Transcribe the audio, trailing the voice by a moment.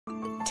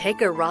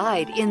Take a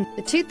ride in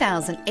the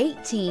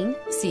 2018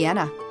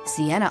 Sienna.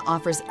 Sienna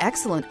offers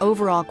excellent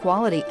overall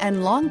quality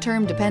and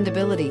long-term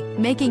dependability,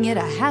 making it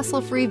a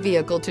hassle-free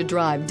vehicle to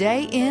drive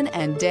day in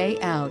and day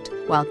out,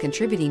 while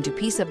contributing to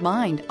peace of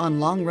mind on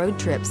long road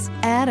trips.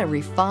 Add a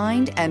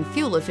refined and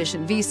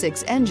fuel-efficient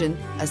V6 engine,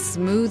 a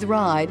smooth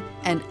ride,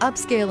 and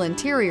upscale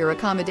interior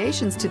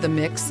accommodations to the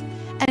mix,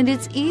 and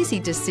it's easy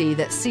to see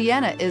that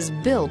Sienna is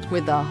built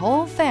with the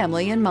whole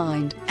family in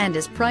mind and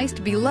is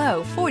priced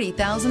below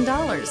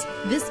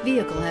 $40,000. This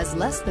vehicle has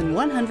less than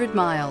 100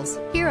 miles.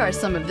 Here are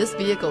some of this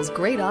vehicle's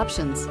great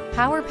options: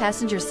 power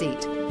passenger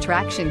seat,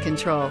 traction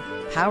control,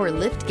 power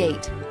lift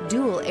gate,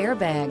 dual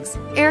airbags,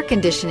 air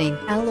conditioning,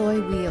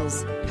 alloy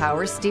wheels,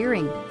 power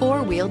steering,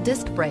 four-wheel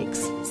disc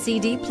brakes,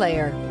 CD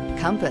player,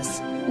 compass.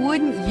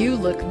 Wouldn't you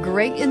look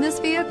great in this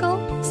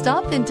vehicle?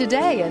 Stop in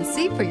today and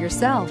see for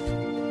yourself.